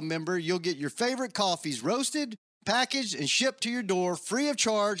coffee club member, you'll get your favorite coffees roasted, packaged, and shipped to your door free of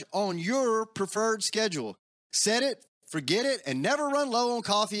charge on your preferred schedule. Set it, forget it, and never run low on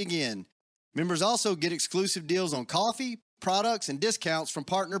coffee again. Members also get exclusive deals on coffee, products, and discounts from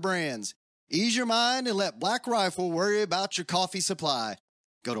partner brands. Ease your mind and let Black Rifle worry about your coffee supply.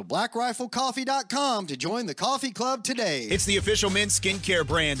 Go to blackriflecoffee.com to join the coffee club today. It's the official men's skincare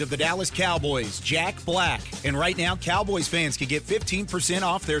brand of the Dallas Cowboys, Jack Black. And right now, Cowboys fans can get 15%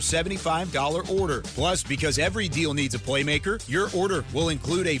 off their $75 order. Plus, because every deal needs a playmaker, your order will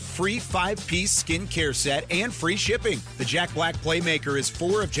include a free 5-piece skincare set and free shipping. The Jack Black Playmaker is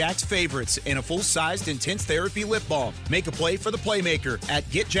 4 of Jack's favorites and a full-sized intense therapy lip balm. Make a play for the playmaker at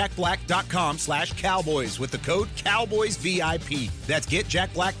getjackblack.com/Cowboys with the code CowboysVIP. That's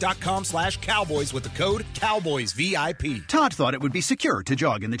getjackblack.com/Cowboys with the code CowboysVIP. Todd thought it would be secure to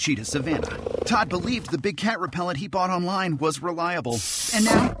jog in the cheetah savanna. Todd believed the big cat repellent he bought online was reliable. And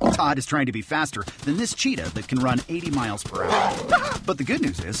now, Todd is trying to be faster than this cheetah that can run 80 miles per hour. But the good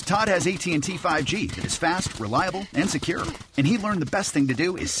news is, Todd has AT&T 5G that is fast, reliable, and secure. And he learned the best thing to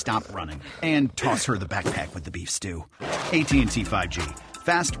do is stop running and toss her the backpack with the beef stew. AT&T 5G.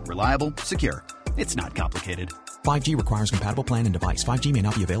 Fast, reliable, secure. It's not complicated. 5G requires compatible plan and device. 5G may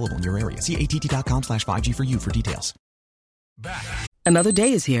not be available in your area. See att.com/5G for you for details. Another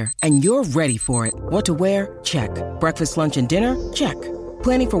day is here, and you're ready for it. What to wear? Check. Breakfast, lunch, and dinner? Check.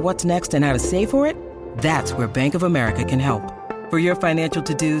 Planning for what's next and how to save for it? That's where Bank of America can help. For your financial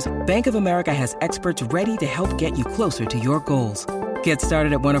to-dos, Bank of America has experts ready to help get you closer to your goals. Get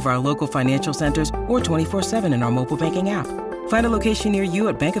started at one of our local financial centers or 24/7 in our mobile banking app. Find a location near you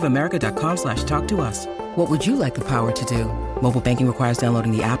at bankofamerica.com/talktous. What would you like the power to do? Mobile banking requires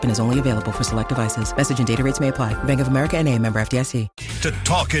downloading the app and is only available for select devices. Message and data rates may apply. Bank of America N.A., member FDIC. To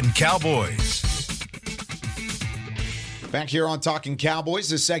Talkin' Cowboys. Back here on Talking Cowboys,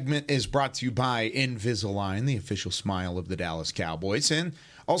 this segment is brought to you by Invisalign, the official smile of the Dallas Cowboys, and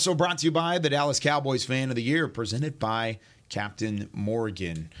also brought to you by the Dallas Cowboys Fan of the Year, presented by Captain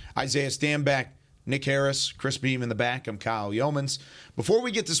Morgan. Isaiah Stanback, Nick Harris, Chris Beam in the back. I'm Kyle Yeomans. Before we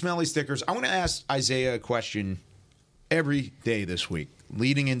get to smelly stickers, I want to ask Isaiah a question every day this week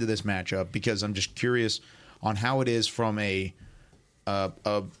leading into this matchup because I'm just curious on how it is from a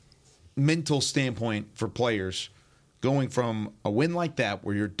mental standpoint for players going from a win like that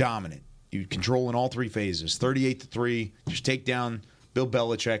where you're dominant, you control in all three phases, 38-3, just take down Bill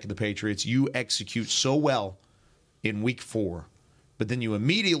Belichick and the Patriots. You execute so well in Week 4, but then you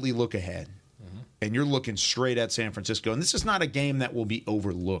immediately look ahead. And you're looking straight at San Francisco. And this is not a game that will be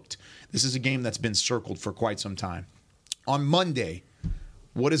overlooked. This is a game that's been circled for quite some time. On Monday,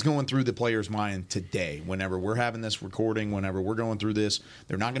 what is going through the player's mind today? Whenever we're having this recording, whenever we're going through this,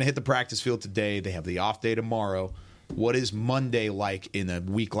 they're not going to hit the practice field today. They have the off day tomorrow. What is Monday like in a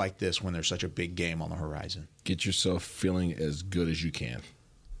week like this when there's such a big game on the horizon? Get yourself feeling as good as you can.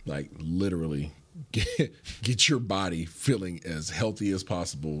 Like, literally, get your body feeling as healthy as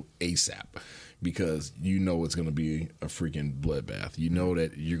possible ASAP. Because you know it's going to be a freaking bloodbath. You know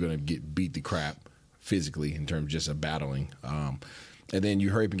that you're going to get beat the crap physically in terms of just a battling. And then you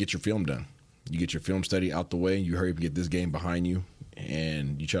hurry up and get your film done. You get your film study out the way. You hurry up and get this game behind you.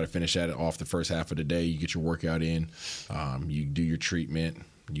 and you try to finish that off the first half of the day. You get your workout in, you do your treatment,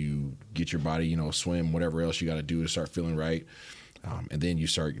 you get your body, swim, whatever else you got to do to start feeling right. And then you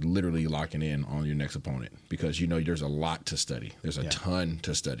start literally locking in on your next opponent because there's a lot to study. There's a ton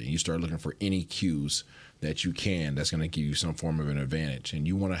to study. You start looking for any cues that you can that's going to give you some form of an advantage. And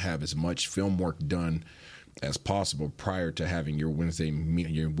you want to have as much film work done as possible prior to having your Wednesday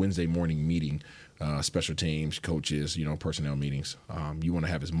morning meeting, special teams, coaches, personnel meetings. You want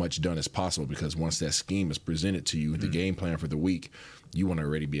to have as much done as possible because once that scheme is presented to you, the game plan for the week, you want to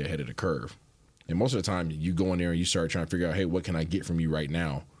already be ahead of the curve. And most of the time, you go in there and you start trying to figure out, hey, what can I get from you right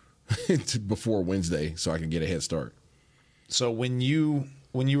now before Wednesday so I can get a head start? So when you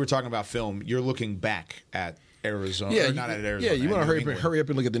were talking about film, you're looking back at Arizona. Yeah, or not at Arizona. Yeah, you want to hurry up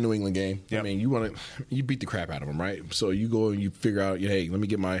and look at the New England game. Yep. I mean, you beat the crap out of them, right? So you go and you figure out, hey, let me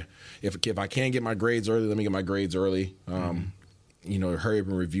get if I can get my grades early, let me get my grades early. Hurry up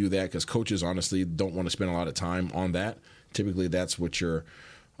and review that because coaches honestly don't want to spend a lot of time on that. Typically, that's what your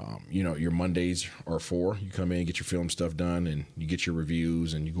Mondays are for. You come in, get your film stuff done, and you get your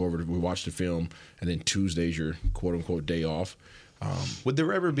reviews, and you go over we watch the film, and then Tuesday's your quote-unquote day off. Would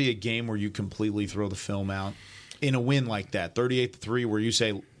there ever be a game where you completely throw the film out in a win like that, 38-3, where you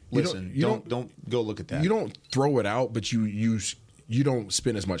say, listen, don't go look at that? You don't throw it out, but you don't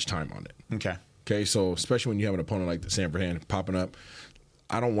spend as much time on it. Okay, so especially when you have an opponent like the Sanford Hand popping up,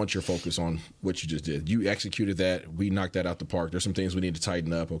 I don't want your focus on what you just did. You executed that. We knocked that out the park. There's some things we need to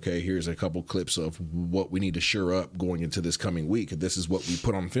tighten up. Okay, here's a couple clips of what we need to shore up going into this coming week. This is what we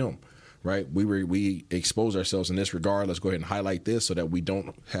put on film, right? We expose ourselves in this regard. Let's go ahead and highlight this so that we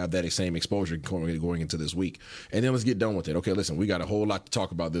don't have that same exposure going into this week. And then let's get done with it. Okay, listen, we got a whole lot to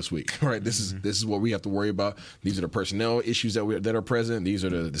talk about this week, right? This is what we have to worry about. These are the personnel issues that are present. These are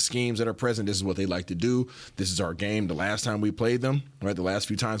the schemes that are present. This is what they like to do. This is our game. The last time we played them, right? The last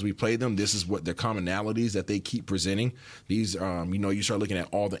few times we played them, this is what the commonalities that they keep presenting. These, you start looking at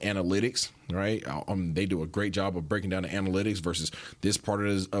all the analytics, right? They do a great job of breaking down the analytics versus this part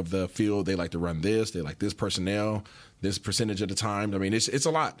of the field. They like to run this. They like this personnel, this percentage of the time. I mean, it's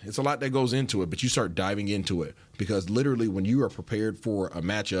a lot. It's a lot that goes into it, but you start diving into it because literally when you are prepared for a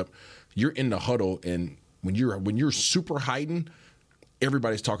matchup, you're in the huddle, and when you're super heightened,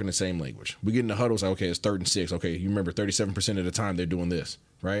 everybody's talking the same language. We get in the huddle, it's like, okay, it's 3rd and 6. Okay, you remember 37% of the time they're doing this,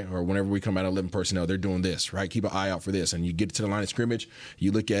 right? Or whenever we come out of 11 personnel, they're doing this, right? Keep an eye out for this. And you get to the line of scrimmage,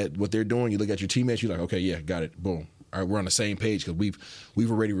 you look at what they're doing, you look at your teammates, you're like, okay, yeah, got it, boom. All right, we're on the same page because we've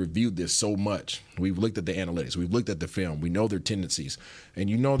already reviewed this so much. We've looked at the analytics. We've looked at the film. We know their tendencies. And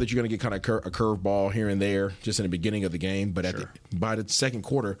you know that you're going to get kind of a curveball here and there just in the beginning of the game. But by the second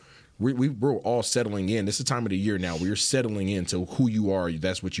quarter, we're all settling in. This is the time of the year now where you're settling into who you are.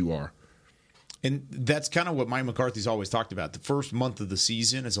 That's what you are. And that's kind of what Mike McCarthy's always talked about. The first month of the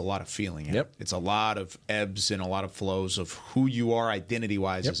season is a lot of feeling. Yep. It's a lot of ebbs and a lot of flows of who you are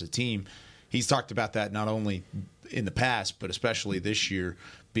identity-wise as a team. He's talked about that not only in the past, but especially this year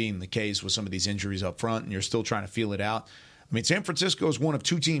being the case with some of these injuries up front, and you're still trying to feel it out. I mean, San Francisco is one of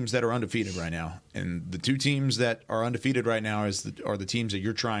 2 teams that are undefeated right now, and the 2 teams that are undefeated right now are the teams that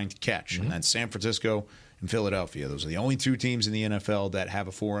you're trying to catch, and that's San Francisco and Philadelphia. Those are the only 2 teams in the NFL that have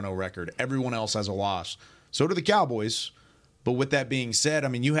a 4-0 record. Everyone else has a loss. So do the Cowboys. But with that being said, I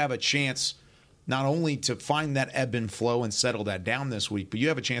mean, you have a chance not only to find that ebb and flow and settle that down this week, but you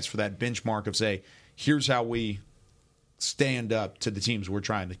have a chance for that benchmark of, say, here's how we stand up to the teams we're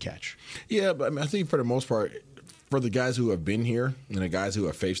trying to catch. Yeah, but I think for the most part, for the guys who have been here and the guys who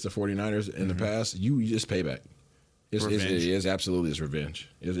have faced the 49ers in the past, you just pay back. It's absolutely revenge.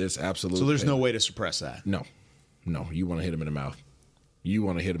 It's absolutely. So there's no way to suppress that? No. You want to hit them in the mouth.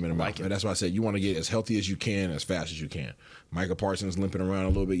 And that's why I said you want to get as healthy as you can, as fast as you can. Micah Parsons limping around a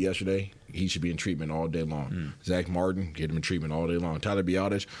little bit yesterday. He should be in treatment all day long. Zach Martin, get him in treatment all day long. Tyler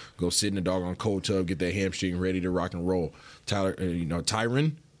Biadasz, go sit in the doggone cold tub, get that hamstring ready to rock and roll.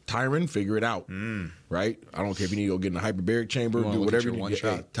 Tyron, figure it out, right? I don't care if you need to go get in a hyperbaric chamber, do whatever you need.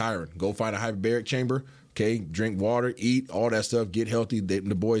 Tyron, go find a hyperbaric chamber. Okay, drink water, eat, all that stuff, get healthy. The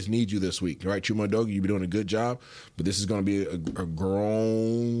boys need you this week. All right, Chumadogi, you've been doing a good job, but this is going to be a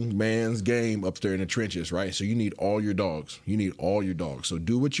grown man's game up there in the trenches, right? So you need all your dogs. So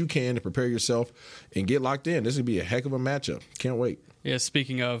do what you can to prepare yourself and get locked in. This is going to be a heck of a matchup. Can't wait. Yeah,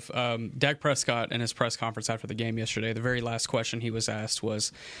 speaking of Dak Prescott in his press conference after the game yesterday, the very last question he was asked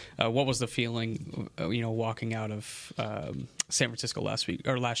was, what was the feeling, walking out of San Francisco last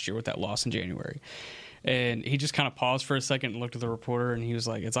year with that loss in January? And he just kind of paused for a second and looked at the reporter, and he was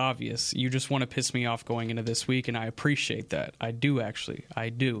like, it's obvious. You just want to piss me off going into this week, and I appreciate that. I do, actually. I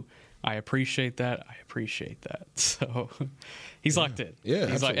do. I appreciate that. So he's locked in. Yeah,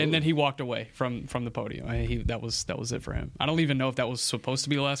 he's and then he walked away from the podium. That was it for him. I don't even know if that was supposed to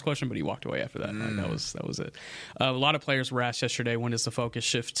be the last question, but he walked away after that. Like, that was it. A lot of players were asked yesterday, when does the focus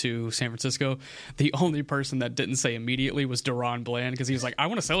shift to San Francisco? The only person that didn't say immediately was Deron Bland, because he was like, I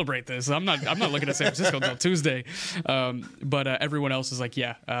want to celebrate this. I'm not looking at San Francisco until Tuesday. But everyone else is like,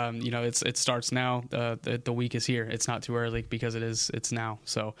 yeah, it starts now. The week is here. It's not too early because it's now.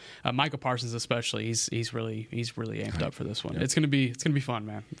 So Micah Parsons especially, he's really amped up for this one. It's gonna be fun,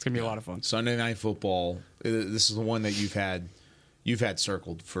 man. It's gonna be a lot of fun. Sunday Night Football. This is the one that you've had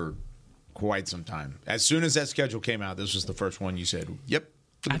circled for quite some time. As soon as that schedule came out, this was the first one you said, "Yep."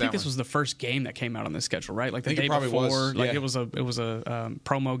 I think this was the first game that came out on the schedule, right? Like the day before, was. Like it was a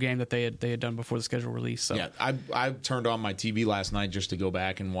promo game that they had done before the schedule release. So. Yeah, I turned on my TV last night just to go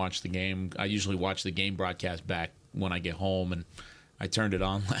back and watch the game. I usually watch the game broadcast back when I get home, and I turned it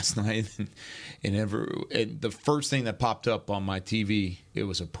on last night, and the first thing that popped up on my TV, it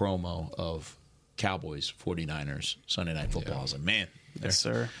was a promo of Cowboys 49ers Sunday Night Football. I was like, man. Yes,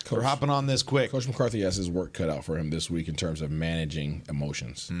 sir. We're hopping on this quick. Coach McCarthy has his work cut out for him this week in terms of managing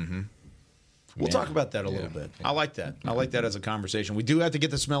emotions. Mm-hmm. We'll talk about that a little bit. I like that. I like that as a conversation. We do have to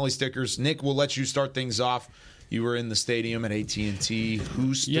get the smelly stickers. Nick, we'll let you start things off. You were in the stadium at AT&T.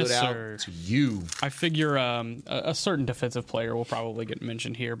 Who stood out to you? I figure a certain defensive player will probably get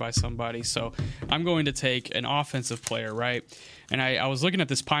mentioned here by somebody. So I'm going to take an offensive player, right? And I was looking at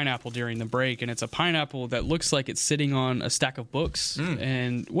this pineapple during the break, and it's a pineapple that looks like it's sitting on a stack of books.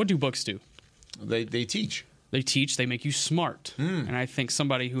 And what do books do? They teach. They teach. They make you smart. And I think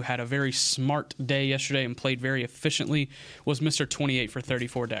somebody who had a very smart day yesterday and played very efficiently was Mr. 28 for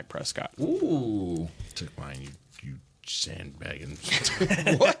 34, Dak Prescott. Ooh. Took mine, you sandbagging.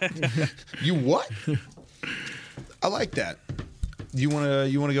 What? You what? I like that. You want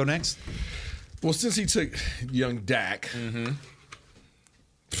to go next? Well, since he took young Dak,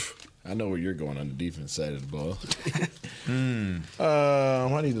 I know where you're going on the defense side of the ball.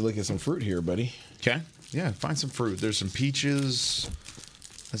 I need to look at some fruit here, buddy. Okay. Yeah, find some fruit. There's some peaches.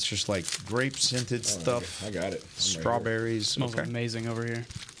 That's just like grape-scented stuff. I got it. Strawberries. Smells amazing over here.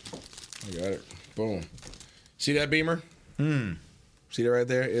 I got it. Boom. See that Beamer? See that right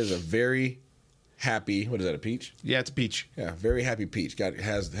there? It is a very happy, what is that, a peach? Yeah, it's a peach. Yeah, very happy peach.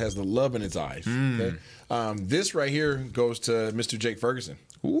 Has the love in its eyes. Okay? This right here goes to Mr. Jake Ferguson.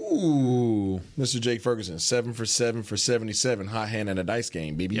 Ooh. Mr. Jake Ferguson, 7 for 7 for 77. Hot hand in a dice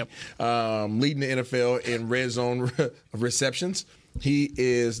game, baby. Yep. Leading the NFL in red zone receptions. He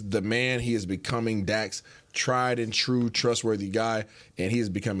is the man. He is becoming Dak's tried and true, trustworthy guy, and he is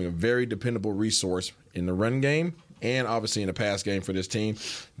becoming a very dependable resource in the run game and obviously in the pass game for this team.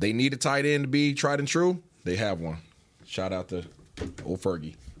 They need a tight end to be tried and true. They have one. Shout out to old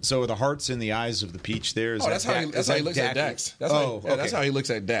Fergie. So the heart's in the eyes of the peach there. That's how he looks at Dak. That's how he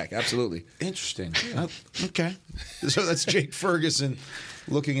looks at Dak. Absolutely. Interesting. Okay. So that's Jake Ferguson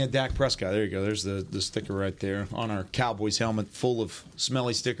looking at Dak Prescott. There you go. There's the sticker right there on our Cowboys helmet, full of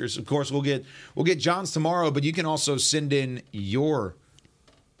smelly stickers. Of course, we'll get John's tomorrow, but you can also send in your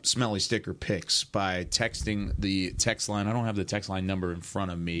smelly sticker picks by texting the text line. I don't have the text line number in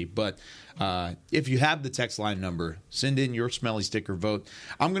front of me, but if you have the text line number, send in your smelly sticker vote.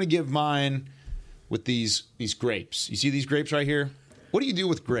 I'm going to give mine with these grapes. You see these grapes right here? What do you do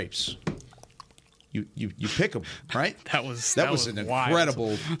with grapes? You pick them, right? That was an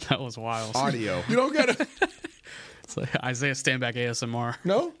incredible that was wild audio. You don't got to. It's like Isaiah Stanback ASMR.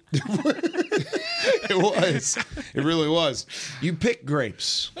 No? It was. It really was. You pick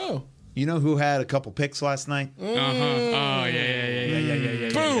grapes. Oh. You know who had a couple picks last night? Oh, yeah.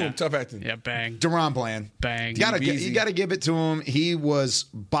 Boom. Tough acting. Yeah, bang. Deron Bland. Bang. You got to give it to him. He was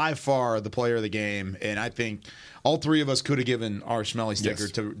by far the player of the game, and I think all three of us could have given our smelly sticker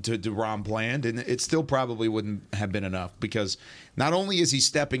to Deron Bland, and it still probably wouldn't have been enough because not only is he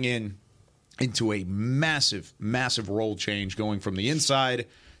stepping into a massive, massive role change going from the inside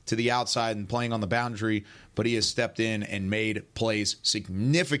to the outside and playing on the boundary, but he has stepped in and made plays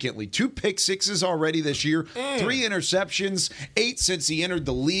significantly. 2 pick sixes already this year, 3 interceptions, 8 since he entered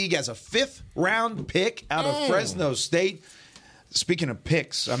the league as a 5th-round pick out of Fresno State. Speaking of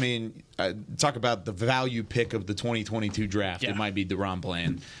picks, I mean, talk about the value pick of the 2022 draft. Yeah. It might be Deron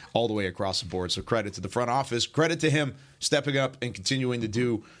Bland all the way across the board. So credit to the front office. Credit to him stepping up and continuing to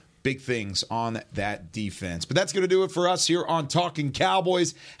do big things on that defense. But that's going to do it for us here on Talkin'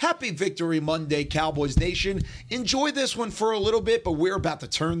 Cowboys. Happy Victory Monday, Cowboys Nation. Enjoy this one for a little bit, but we're about to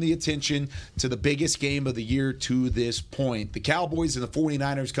turn the attention to the biggest game of the year to this point. The Cowboys and the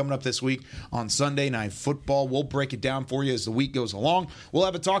 49ers coming up this week on Sunday Night Football. We'll break it down for you as the week goes along. We'll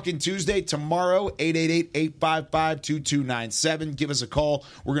have a Talkin' Tuesday tomorrow, 888-855-2297. Give us a call.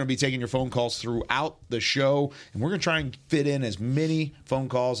 We're going to be taking your phone calls throughout the show, and we're going to try and fit in as many phone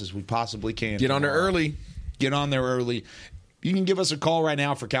calls as we possibly can. Get on there early. Get on there early. You can give us a call right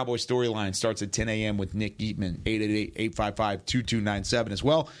now for Cowboy Storyline. Starts at 10 a.m. with Nick Eatman, 888-855-2297 as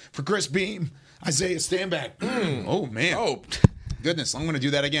well. For Chris Beam, Isaiah Stanback. Oh, man. Oh, goodness. I'm going to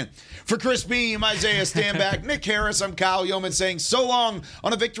do that again. For Chris Beam, Isaiah Stanback, Nick Harris, I'm Kyle Yeoman saying so long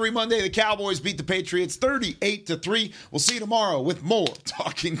on a Victory Monday. The Cowboys beat the Patriots 38-3. We'll see you tomorrow with more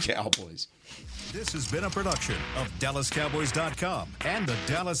Talking Cowboys. This has been a production of DallasCowboys.com and the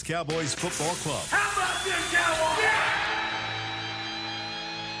Dallas Cowboys Football Club. How about this,